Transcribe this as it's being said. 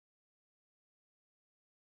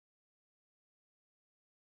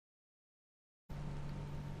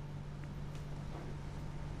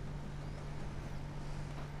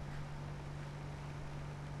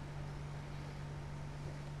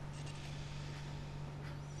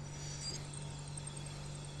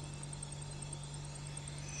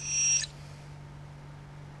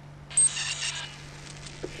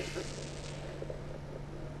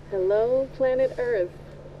Hello, planet Earth.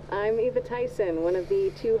 I'm Eva Tyson, one of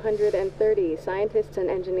the 230 scientists and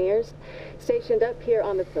engineers stationed up here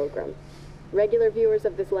on the Pilgrim. Regular viewers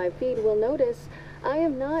of this live feed will notice I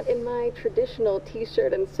am not in my traditional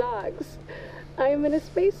t-shirt and socks. I am in a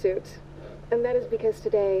spacesuit, and that is because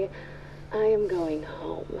today I am going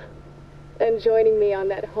home. And joining me on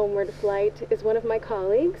that homeward flight is one of my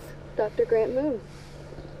colleagues, Dr. Grant Moon.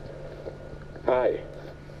 Hi.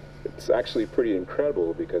 It's actually pretty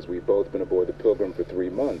incredible because we've both been aboard the Pilgrim for 3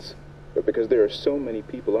 months. But because there are so many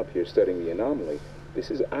people up here studying the anomaly,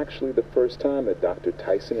 this is actually the first time that Dr.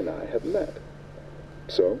 Tyson and I have met.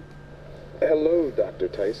 So, hello, Dr.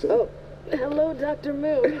 Tyson. Oh, hello, Dr.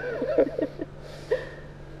 Moon.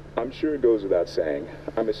 I'm sure it goes without saying,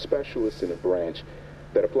 I'm a specialist in a branch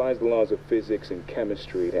that applies the laws of physics and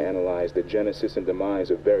chemistry to analyze the genesis and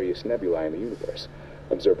demise of various nebulae in the universe.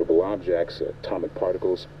 Observable objects, atomic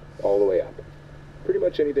particles, all the way up. Pretty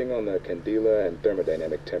much anything on the candela and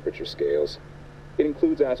thermodynamic temperature scales. It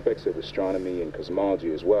includes aspects of astronomy and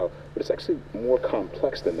cosmology as well, but it's actually more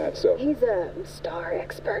complex than that, so... He's a star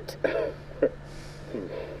expert.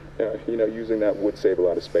 You know, using that would save a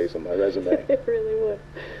lot of space on my resume. It really would.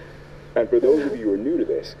 And for those of you who are new to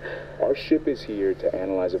this, our ship is here to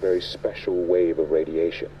analyze a very special wave of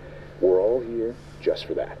radiation. We're all here just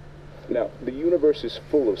for that. Now, the universe is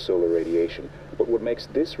full of solar radiation, but what makes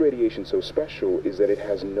this radiation so special is that it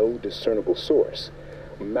has no discernible source.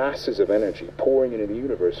 Masses of energy pouring into the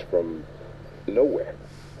universe from nowhere.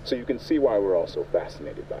 So you can see why we're all so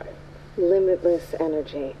fascinated by it. Limitless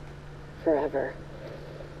energy. Forever.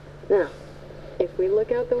 Now, if we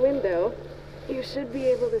look out the window, you should be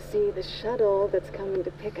able to see the shuttle that's coming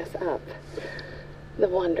to pick us up. The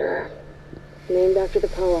Wanderer. Named after the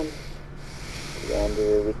poem.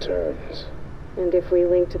 Wanderer returns. And if we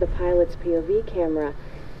link to the pilot's POV camera,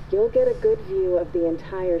 you'll get a good view of the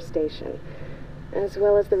entire station, as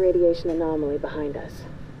well as the radiation anomaly behind us.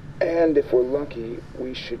 And if we're lucky,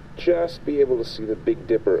 we should just be able to see the Big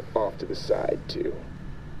Dipper off to the side, too.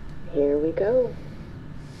 Here we go.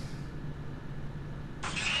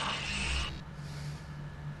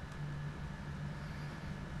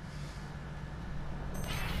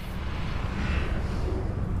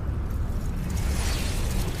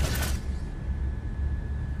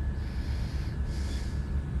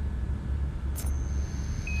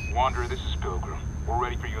 Wanderer, this is Pilgrim. We're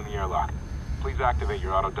ready for you in the airlock. Please activate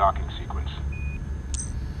your auto-docking sequence.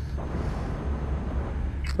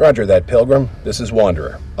 Roger that, Pilgrim. This is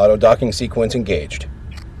Wanderer. Auto-docking sequence engaged.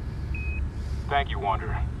 Thank you,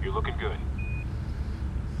 Wanderer. You're looking good.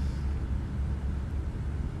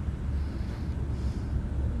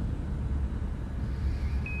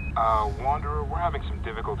 Wanderer, we're having some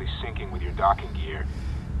difficulty syncing with your docking gear.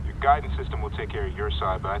 Your guidance system will take care of your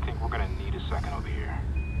side, but I think we're gonna need a second over here.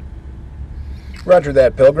 Roger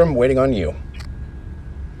that, Pilgrim. Waiting on you.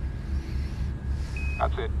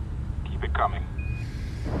 That's it. Keep it coming.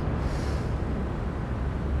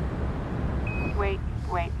 Wait.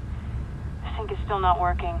 I think it's still not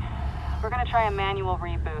working. We're gonna try a manual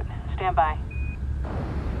reboot. Stand by.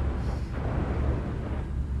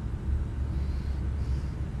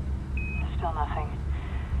 Still nothing.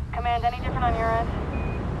 Command, any different on your end?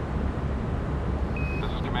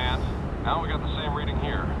 This is Command. Now we got the same reading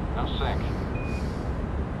here. No sync.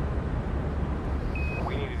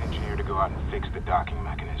 We need an engineer to go out and fix the docking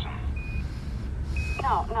mechanism.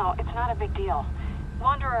 No, it's not a big deal.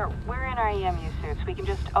 Wanderer, we're in our EMU suits. We can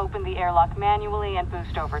just open the airlock manually and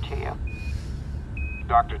boost over to you.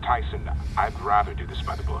 Dr. Tyson, I'd rather do this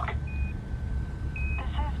by the book. This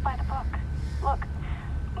is by the book. Look,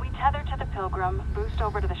 we tether to the Pilgrim, boost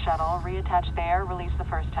over to the shuttle, reattach there, release the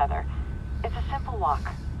first tether. It's a simple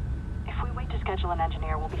walk. If we wait to schedule an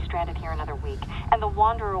engineer, we'll be stranded here another week, and the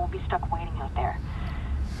Wanderer will be stuck waiting out there.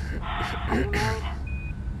 Are you married?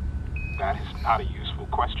 That is not a useful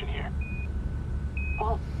question here.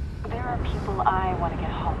 Well, there are people I want to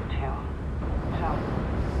get home to. So,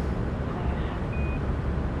 please.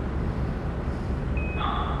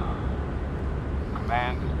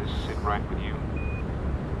 Command, does this sit right with you?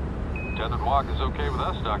 Tethered walk is okay with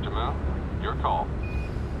us, Dr. Moon. Your call.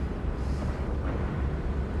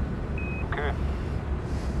 Okay.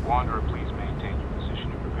 Wanderer, please maintain your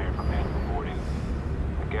position and prepare for manual boarding.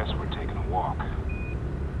 I guess we're taking a walk.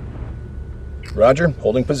 Roger.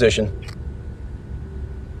 Holding position.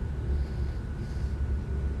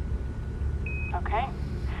 Okay.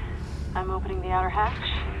 I'm opening the outer hatch.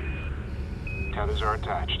 Tethers are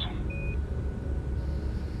attached.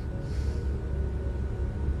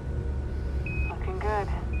 Looking good.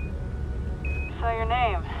 So your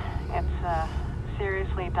name, it's,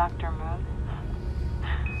 seriously Dr. Moon?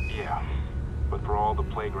 Yeah, but for all the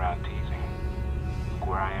playground teasing, look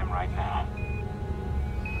where I am right now.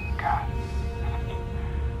 God.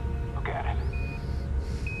 Look at it.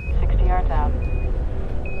 60 yards out.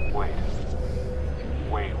 Wait.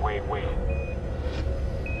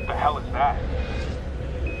 The hell is that?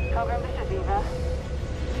 Pilgrim, this is Eva.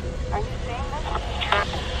 Are you seeing this?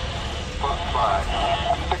 +5.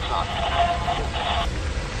 6 on.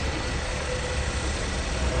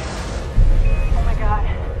 Oh my god.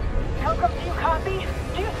 Pilgrim, do you copy?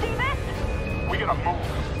 Do you see this? We gotta move.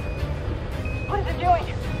 What is it doing?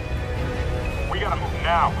 We gotta move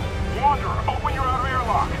now. Wanderer, open your outer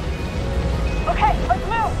airlock. Okay, let's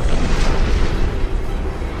move!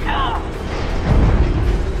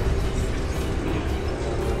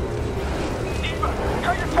 Eva,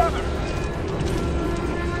 cut your tether.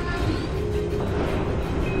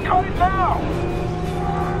 Cut it now.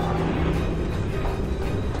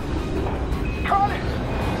 Cut it.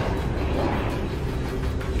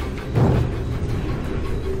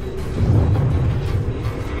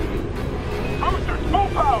 Boosters, full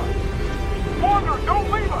power. Wanderer, don't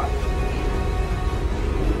leave us.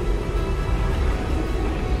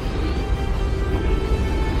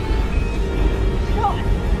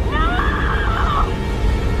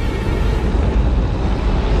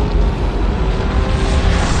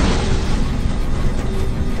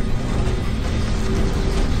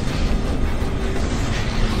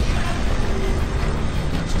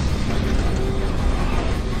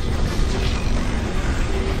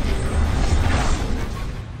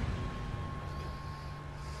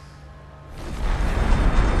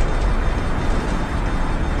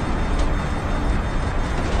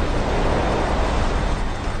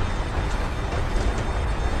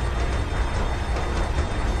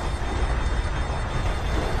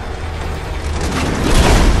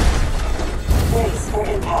 Brace for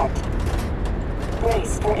impact.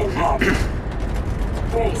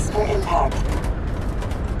 Brace for impact.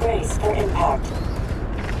 Brace for impact.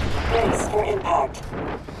 Brace for impact.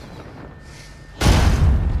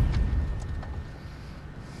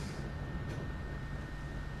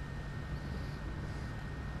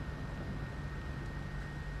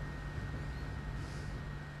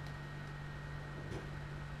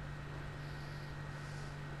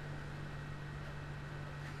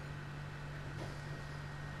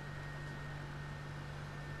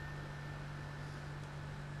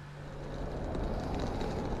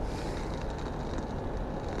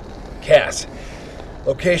 Cass,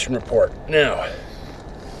 location report, now.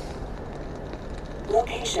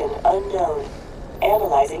 Location unknown.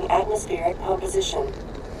 Analyzing atmospheric composition.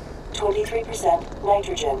 23%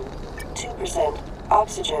 nitrogen, 2%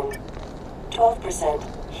 oxygen,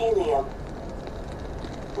 12% helium.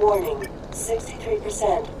 Warning,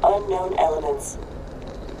 63% unknown elements.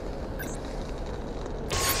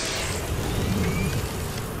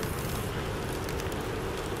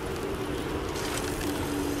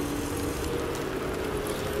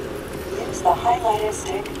 Use the highlighted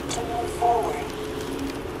stick to move forward.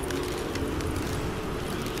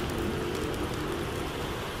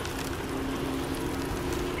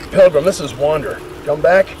 Pilgrim, this is Wanderer. Come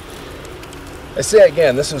back? I say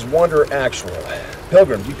again, this is Wanderer Actual.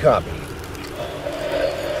 Pilgrim, you copy?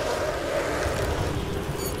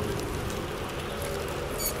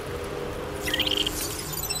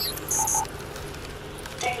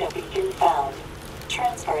 Data beacon found.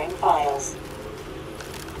 Transferring files.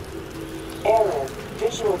 Error.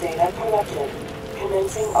 Visual data corrupted.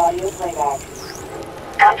 Commencing audio playback.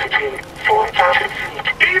 Altitude 4,000 feet.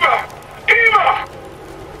 Eva! Eva!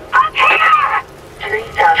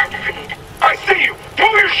 3,000 feet. I see you!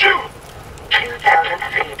 Pull your chute! 2,000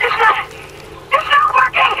 feet. It's not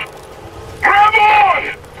working! Grab on!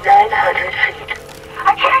 900 feet.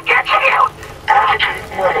 I can't get to you! Altitude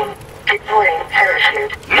warning. Deploying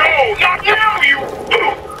parachute. No, not now, you...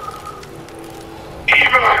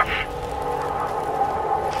 Eva!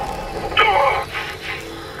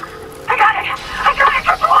 I got it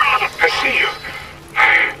deployed! I see you.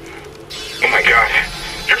 Oh my god,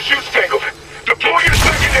 your chute's tangled. Deploy your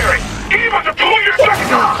secondary! Eva, deploy your secondary!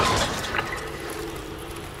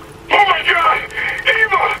 Oh my god!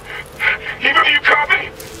 Eva! Eva, do you copy?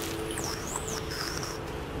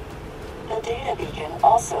 The data beacon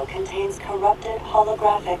also contains corrupted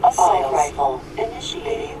holographic assault rifle.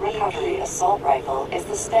 Initiating recovery assault rifle is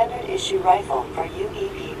the standard issue rifle for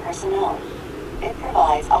UEP personnel. It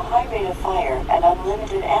provides a high rate of fire and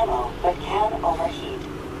unlimited ammo, but can overheat.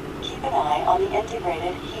 Keep an eye on the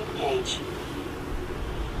integrated heat gauge.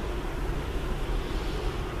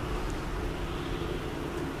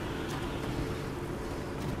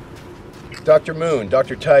 Dr. Moon,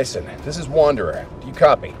 Dr. Tyson, this is Wanderer. Do you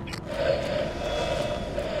copy?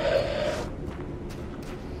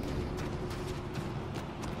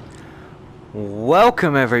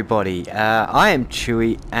 Welcome everybody, I am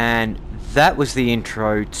Chewy, and that was the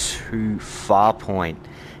intro to Farpoint.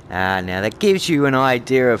 Now that gives you an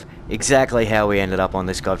idea of exactly how we ended up on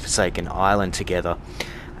this godforsaken island together.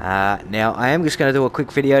 Now I am just going to do a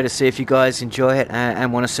quick video to see if you guys enjoy it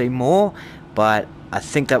and want to see more, but I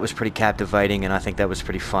think that was pretty captivating and I think that was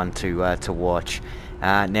pretty fun to watch.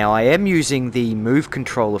 Now I am using the Move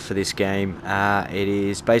controller for this game. It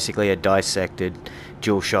is basically a dissected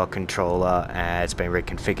DualShock controller. It's been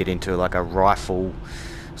reconfigured into like a rifle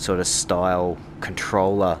sort of style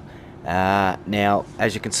controller. Now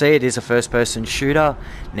as you can see, it is a first person shooter.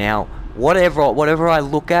 Now whatever I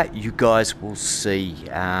look at, you guys will see.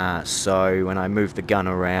 So when I move the gun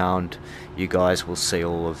around, you guys will see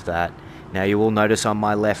all of that. Now you will notice on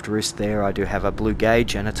my left wrist there I do have a blue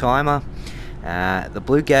gauge and a timer. The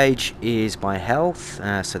blue gauge is my health,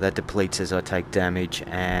 so that depletes as I take damage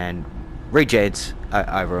and regens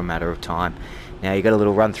over a matter of time. Now you got a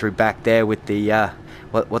little run through back there with the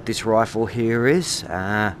what this rifle here is.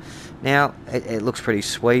 Now it looks pretty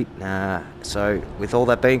sweet. So with all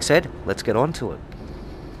that being said, let's get on to it.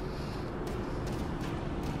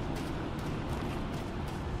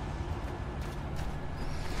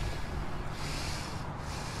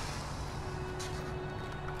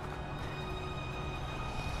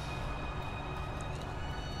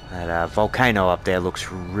 That volcano up there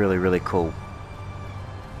looks really cool.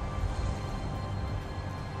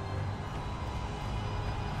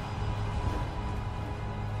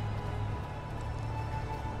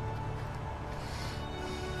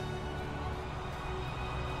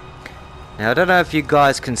 Now I don't know if you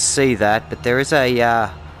guys can see that, but there is a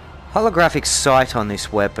holographic sight on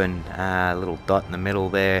this weapon, a little dot in the middle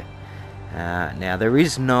there. Now there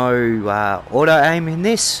is no auto aim in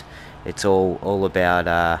this. It's all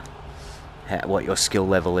about what your skill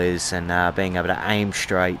level is and being able to aim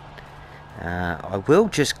straight. I will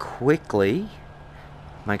just quickly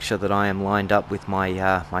make sure that I am lined up with my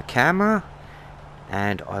my camera,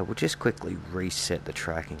 and I will just quickly reset the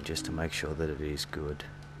tracking just to make sure that it is good.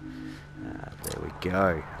 There we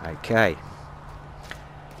go. Okay.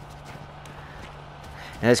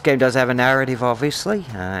 Now this game does have a narrative, obviously,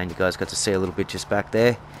 and you guys got to see a little bit just back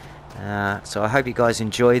there. So I hope you guys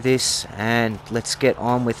enjoy this, and let's get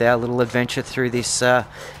on with our little adventure through this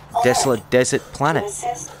desolate desert planet. To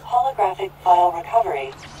assist holographic file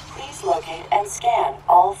recovery, please locate and scan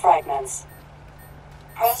all fragments.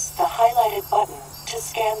 Press the highlighted button to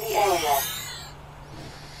scan the area.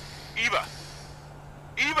 Eva!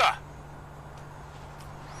 Eva!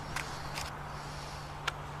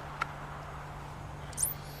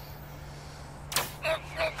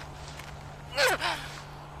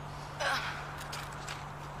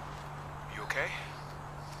 You okay?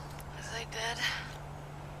 Was I dead?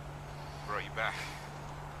 Brought you back.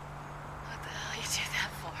 What the hell you do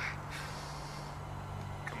that for?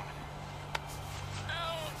 Come on.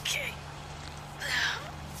 Okay.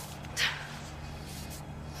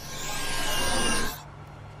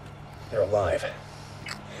 They're alive.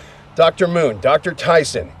 Dr. Moon, Dr.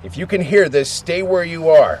 Tyson, if you can hear this, stay where you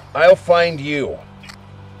are. I'll find you.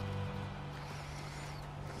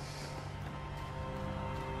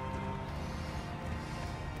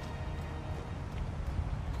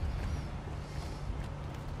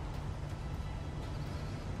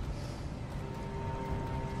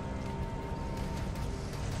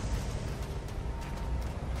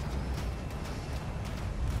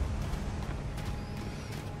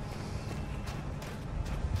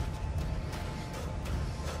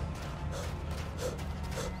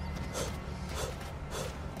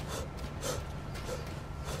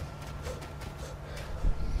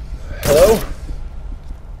 Hello?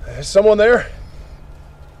 Is someone there?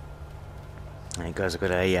 You guys have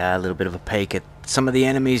got a little bit of a peek at some of the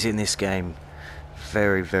enemies in this game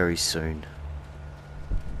very soon.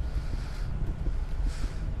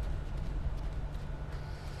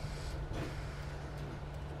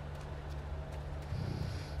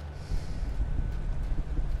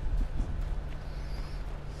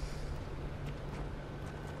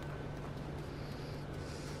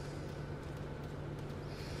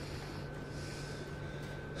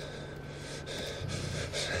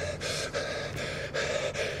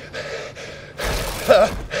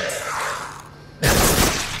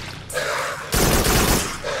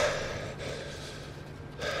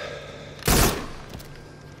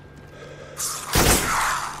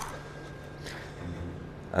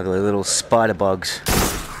 Ugly little spider bugs.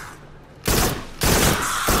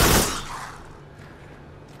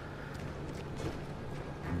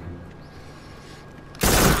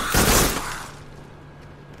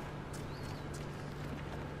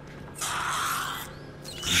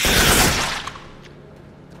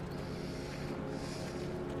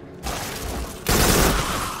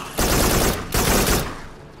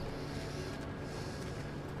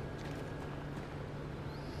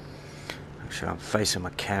 Sure, I'm facing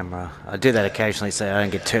my camera. I do that occasionally so I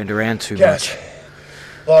don't get turned around too Cass,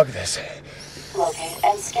 much. log this. Locate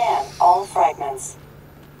and scan all fragments.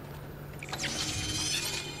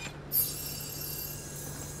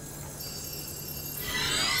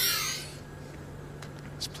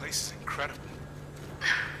 This place is incredible.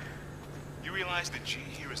 You realize that G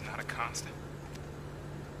here is not a constant?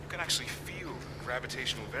 You can actually feel the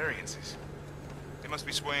gravitational variances. They must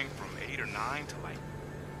be swaying from 8 or 9 to like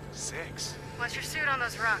 6. What's your suit on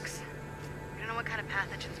those rocks? We don't know what kind of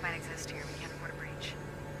pathogens might exist here. We can't afford a breach.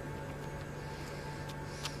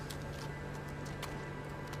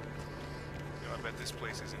 You know, I bet this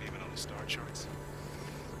place isn't even on the star charts.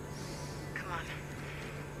 Come on.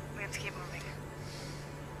 We have to keep moving.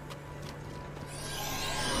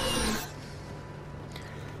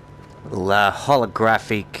 Little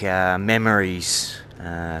holographic memories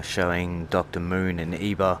showing Dr. Moon and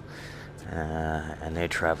Eva and their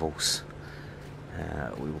travels.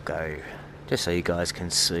 We will go just so you guys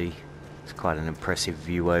can see. It's quite an impressive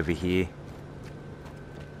view over here.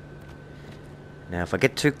 Now if I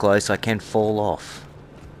get too close I can fall off,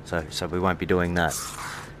 so we won't be doing that.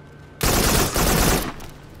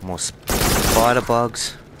 More spider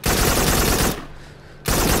bugs.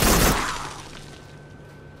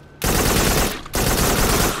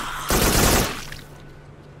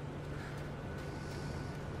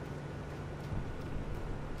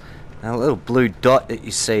 Now, a little blue dot that you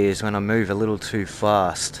see is when I move a little too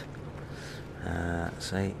fast.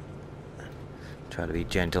 See? Try to be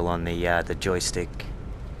gentle on the joystick.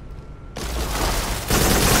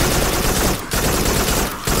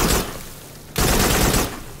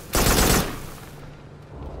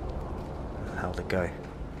 How'd it go?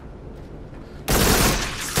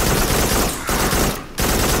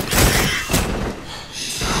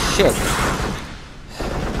 Shit!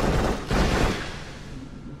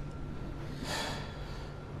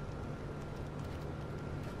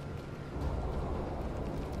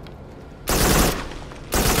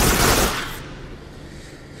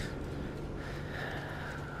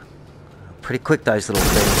 Pretty quick, those little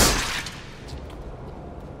things.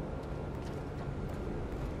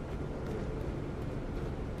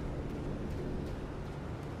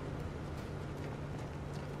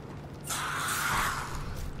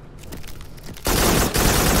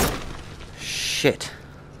 Shit.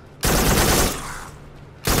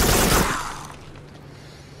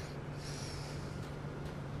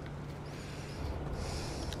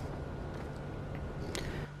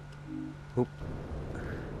 Oop.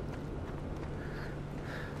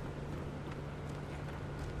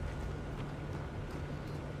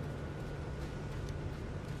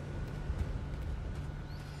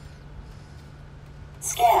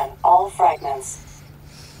 Scan all fragments.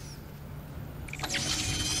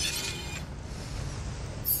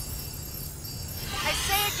 I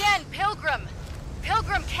say again, Pilgrim!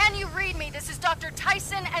 Pilgrim, can you read me? This is Dr.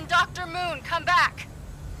 Tyson and Dr. Moon. Come back.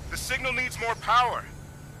 The signal needs more power,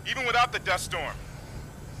 even without the dust storm.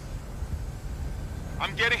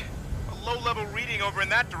 I'm getting a low-level reading over in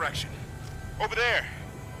that direction. Over there.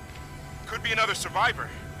 Could be another survivor.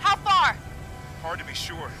 How far? Hard to be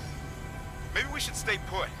sure. Maybe we should stay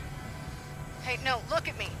put. Hey, no, look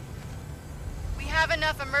at me. We have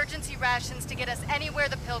enough emergency rations to get us anywhere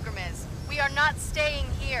the Pilgrim is. We are not staying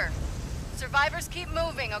here. Survivors keep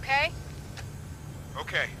moving, okay?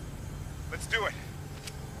 Okay. Let's do it.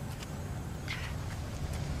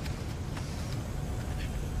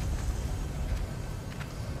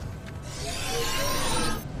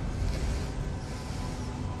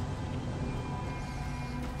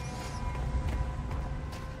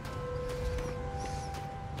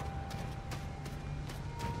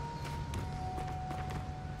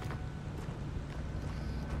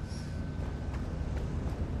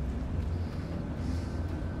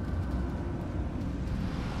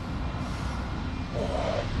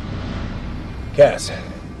 Cass,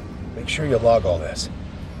 make sure you log all this.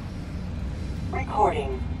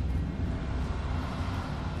 Recording.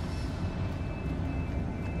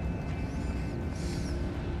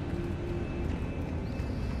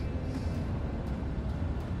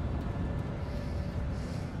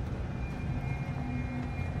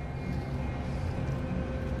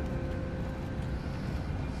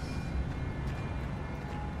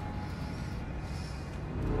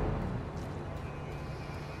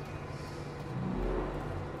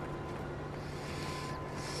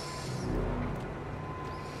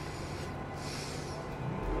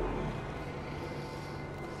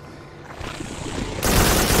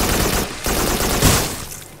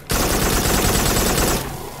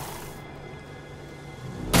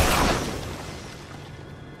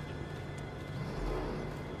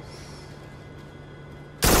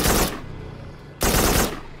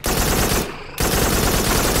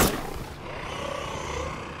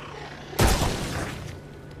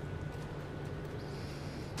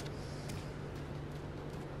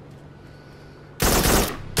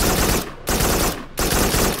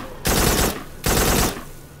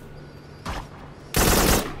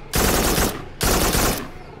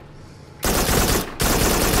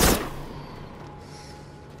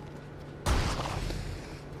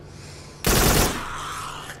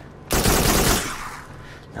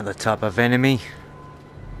 Another type of enemy.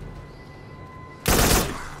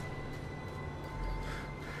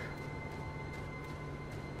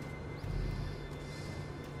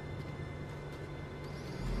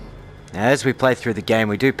 Now, as we play through the game,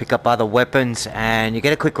 we do pick up other weapons, and you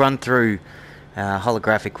get a quick run through,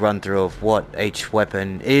 holographic run through of what each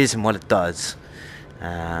weapon is and what it does.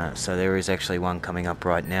 So there is actually one coming up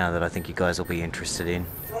right now that I think you guys will be interested in.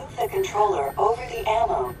 Move the controller over the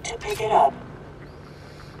ammo to pick it up.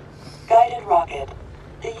 Guided rocket.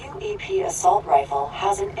 The UEP assault rifle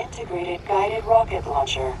has an integrated guided rocket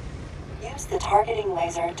launcher. Use the targeting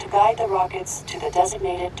laser to guide the rockets to the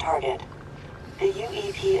designated target. The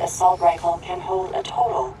UEP assault rifle can hold a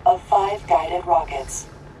total of 5 guided rockets.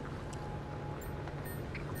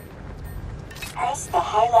 Press the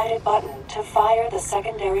highlighted button to fire the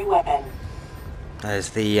secondary weapon. As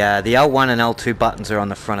the L1 and L2 buttons are on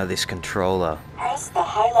the front of this controller. Press the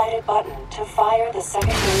highlighted button to fire the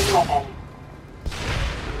secondary weapon.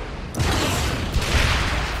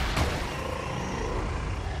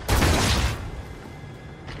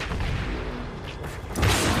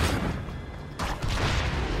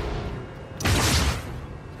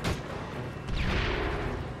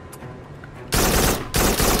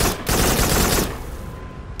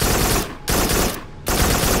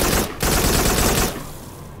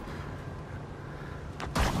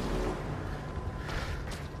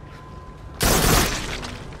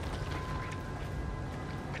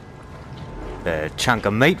 A chunk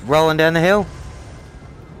of meat rolling down the hill.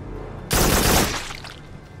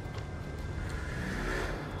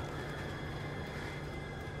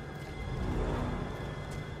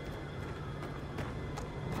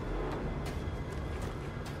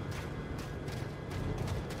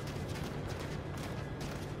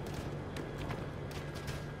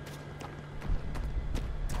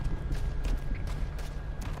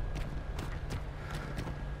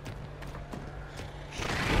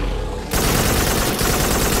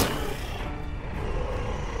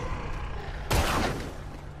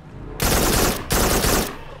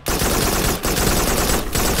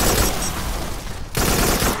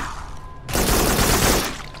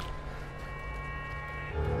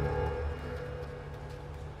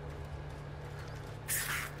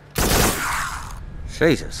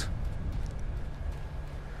 Jesus.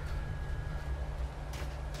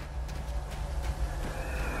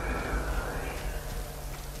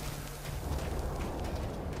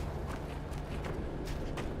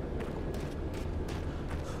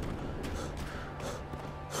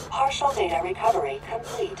 Partial data recovery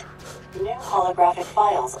complete. New holographic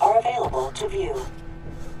files are available to view.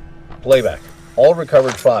 Playback. All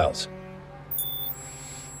recovered files.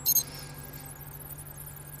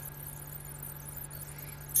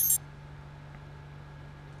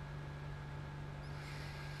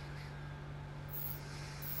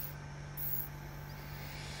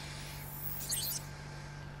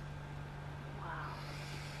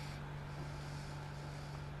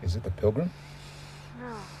 Is it the Pilgrim?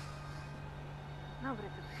 No. No, but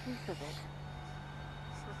it's a piece of it.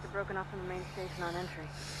 It's must have broken off from the main station on entry.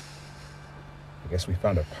 I guess we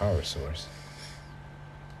found a power source.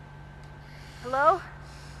 Hello?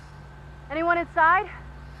 Anyone inside?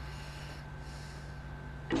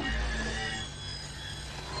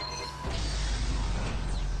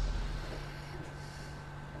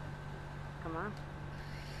 Come on.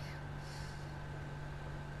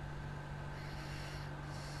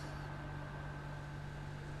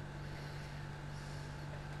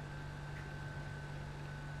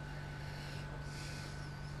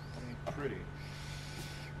 Pretty.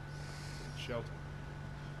 Shelter.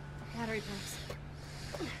 Battery pumps.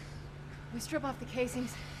 We strip off the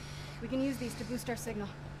casings. We can use these to boost our signal.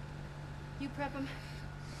 You prep them.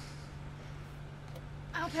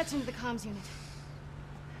 I'll patch into the comms unit.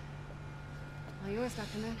 All yours,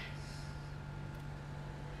 Dr. Moon.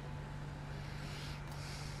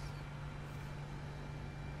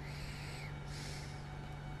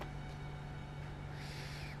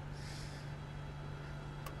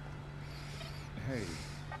 Hey,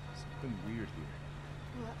 something weird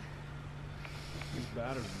here. What? These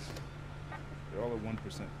batteries, they're all at 1%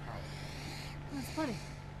 power. That's plenty.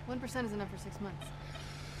 1% is enough for 6 months.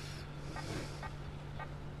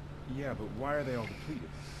 Yeah, but why are they all depleted?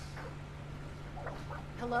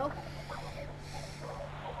 Hello? Alright.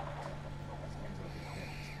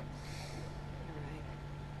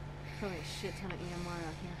 Probably a shit ton of EMR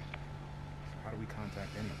out here. How do we contact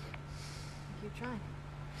anyone? Keep trying.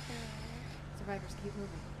 Survivors keep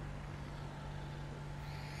moving.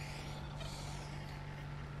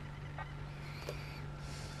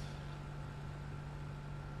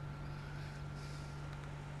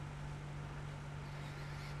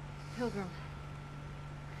 Pilgrim.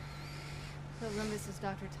 Pilgrim, this is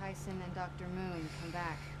Dr. Tyson and Dr. Moon. Come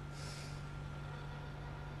back.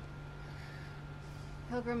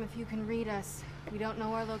 Pilgrim, if you can read us, we don't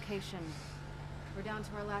know our location. We're down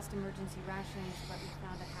to our last emergency rations, but we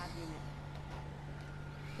found a HAB unit.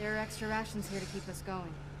 There are extra rations here to keep us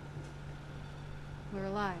going. We're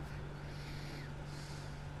alive.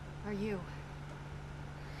 Are you?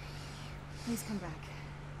 Please come back.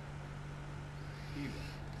 Eva,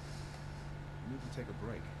 you need to take a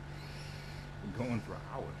break. Been going for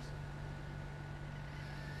hours.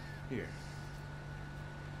 Here.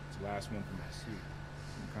 It's the last one from my suit.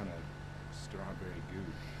 Some kind of strawberry goo.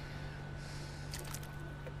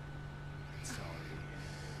 Sorry.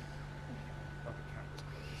 Thought the count was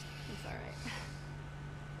closed. It's alright.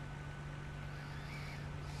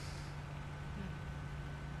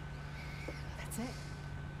 That's it.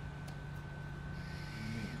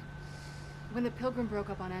 When the Pilgrim broke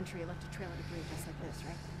up on entry, it left a trail of debris just like this,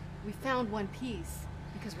 right? We found one piece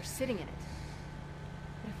because we're sitting in it.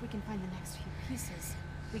 But if we can find the next few pieces,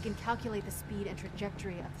 we can calculate the speed and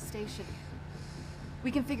trajectory of the station.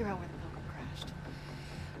 We can figure out where the Pilgrim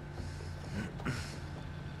crashed.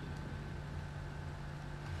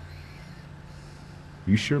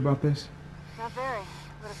 You sure about this? Not very,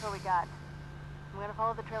 but it's what we got. I'm gonna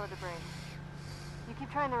follow the trail of debris. You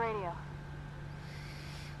keep trying the radio.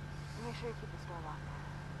 Make sure you keep the store locked.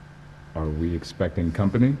 Are we expecting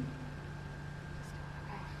company? Just do it,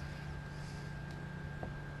 okay?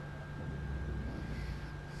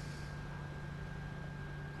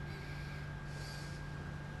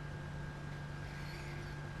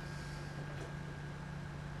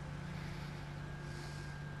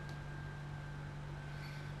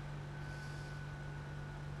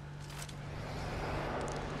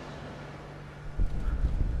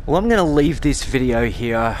 Well, I'm going to leave this video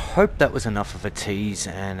here. I hope that was enough of a tease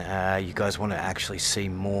and you guys want to actually see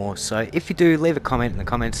more. So if you do, leave a comment in the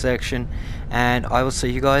comment section and I will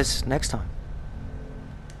see you guys next time.